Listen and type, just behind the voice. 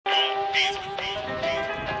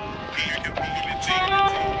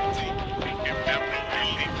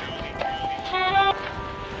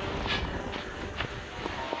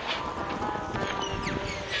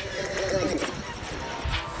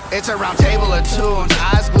It's a round table of tunes,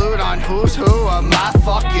 eyes glued on who's who of my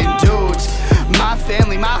fucking dudes. My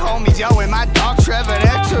family, my homies, yo, and my dog Trevor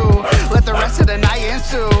there too. Let the rest of the night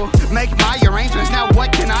ensue. Make my arrangements, now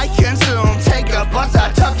what can I consume? Take a bus,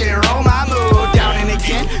 I tuck it and roll my mood. Down and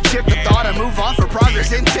again, shift the thought and move on for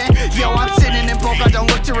progress intent. Yo, I'm sitting in broke, I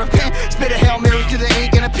don't look to repent. Spit a Hail Mary to the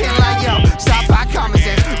ink and a pen like yo. Stop by common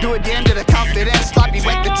sense, do it damn to the confidence. Sloppy,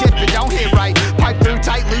 wet the tip and don't hit right. Pipe through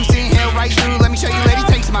tight, loose, inhale right through. Let me show you, lady,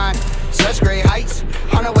 takes mine. Such great heights,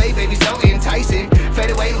 on the way, baby, so enticing.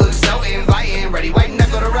 Fade away, looks so inviting. Ready, white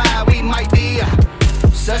knuckle to ride, we might be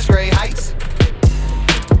such great heights.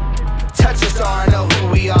 Touch the star, know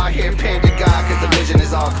who we are here, paired to God, cause the vision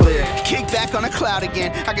is all clear. Kick back on a cloud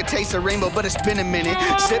again, I can taste the rainbow, but it's been a minute.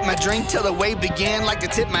 Sip my drink till the wave begin, like to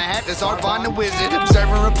tip my hat, that's Arbonne the wizard. Observe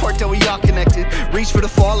and report till we all connected. Reach for the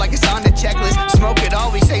fall like it's on the checklist. Smoke it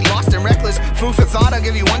all, we say lost and reckless. Food for thought, I'll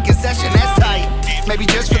give you one concession, that's tight. Maybe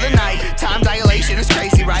just for the night, time dilation is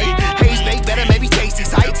crazy, right? Haze baked better, maybe taste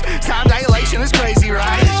these heights. Time dilation is crazy,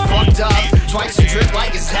 right? It's fucked up, twice and drip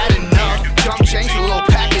like it's had enough. Jump change for a little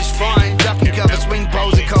package fun. Duck and cover, swing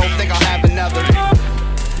bows and cold, think I'll have another.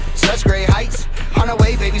 Such great heights, on the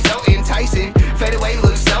way, baby, so enticing. Fade away,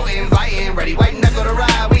 looks so inviting. Ready, white knuckle to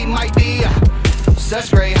ride, we might be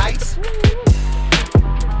such great heights.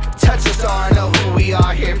 Touch the star, know who we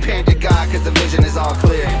are here, paired to God, cause the vision is all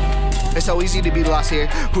clear. It's so easy to be lost here.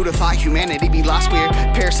 Who defy humanity, be lost weird.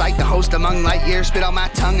 Parasite, the host among light years. Spit out my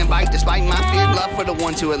tongue and bite despite my fear. Love for the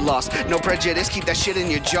ones who had lost. No prejudice, keep that shit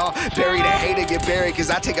in your jaw. Bury the hater, get buried, cause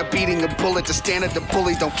I take a beating, a bullet to stand at the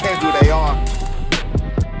bullies. Don't care who they are.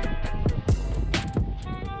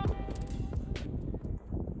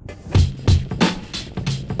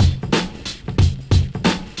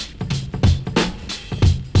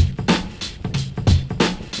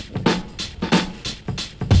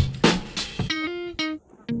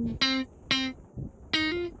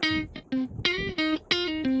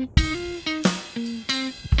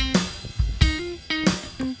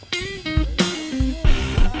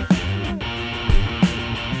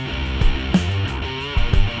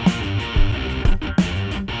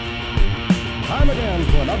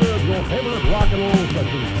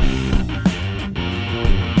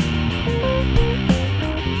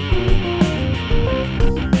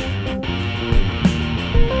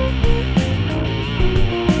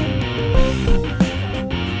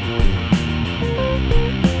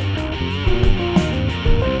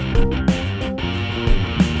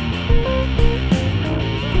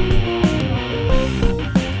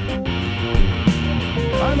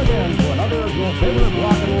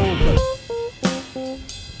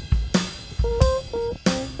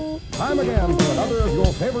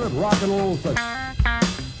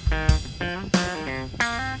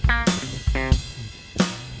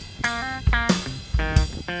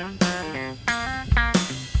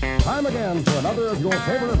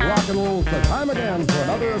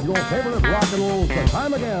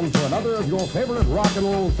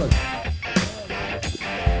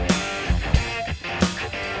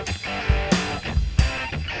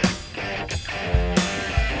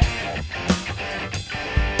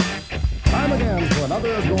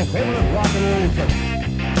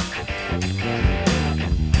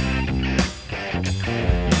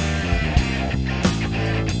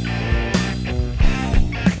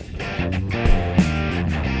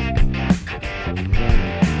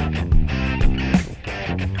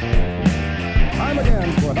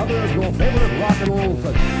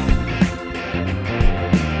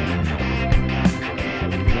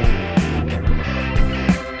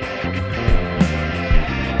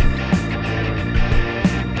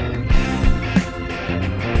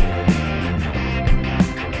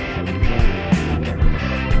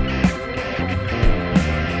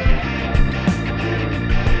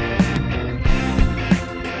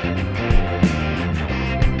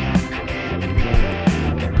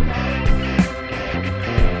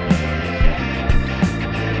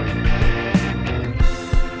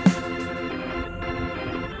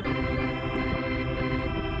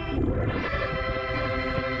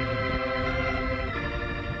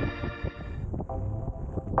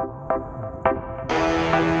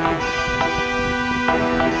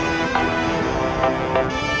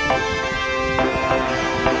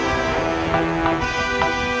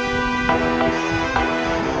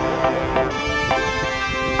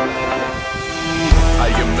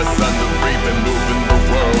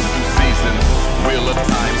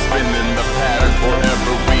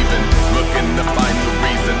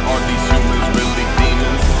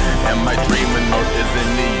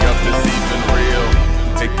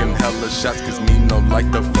 Shots cause me no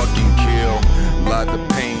like the fucking kill. Lot of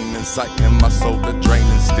pain inciting my soul to drain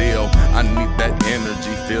and steal. I need that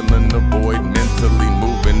energy, filling the void, mentally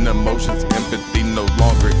moving emotions. Empathy no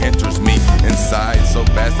longer enters me inside, so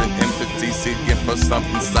vast and empty, seeking for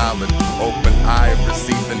something solid. Open eye,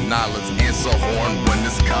 receiving knowledge, answer horn when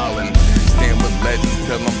it's calling. Stand with legends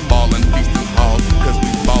till I'm falling, feasting halls, cause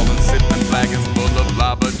we falling, sipping flagons full of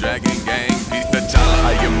lava, dragon gang, peace to Chala.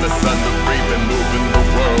 I am the sun of breathing, moving the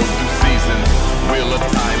world through seasons. Wheel of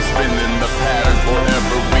time spinning, the pattern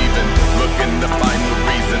forever weaving, looking to find the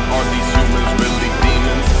reason. Are these humans really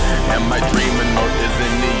demons? Am I dreaming, or is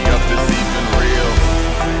any of this even real?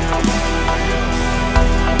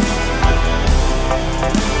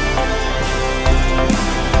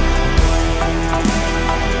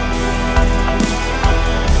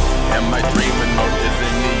 Am I dreaming, or is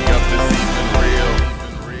any of this even real?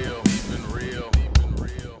 Even real, even real, even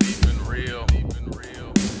real, even real, even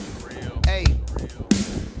real. Hey,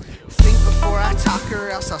 think before I talk, or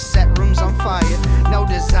else I'll set rooms on fire. No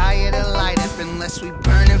desire to light up unless we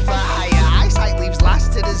burning for higher. Eyesight leaves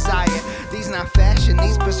lost to desire. These not fashion,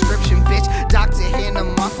 these prescription, bitch. Doctor hitting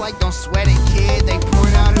them off like don't sweat it, kid. They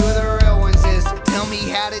point out who the real ones is. Tell me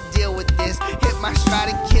how to deal with this. Hit my stride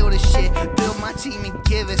and kill the shit. Build my team and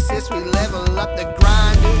give assist. We level up the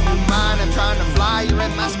grind. Do you mind? I'm trying to fly. You're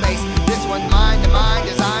in my space. This one's mine. The mind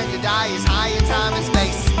designed to die is high in time and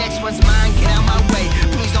space. Next one's mine. Get out my way.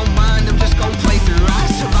 Please don't mind. I'm just gonna play through. I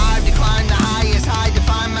survived, decline the highest high.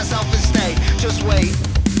 Define myself and stay. Just wait.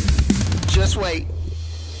 Just wait.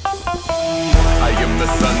 I am the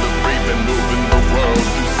sun of breathing, moving the world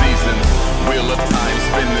through seasons. Wheel of time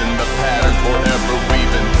spinning, the pattern forever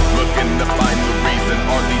weaving, looking to find the reason.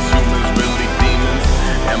 Are these humans really demons?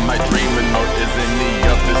 Am I dreaming, or is any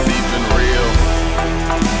of this even real?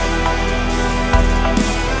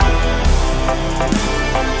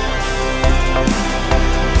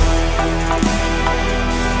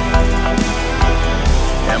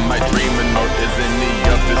 Am I dreaming, or is any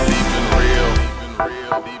of this even real? Even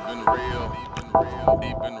real, even real, even real,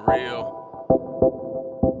 even real.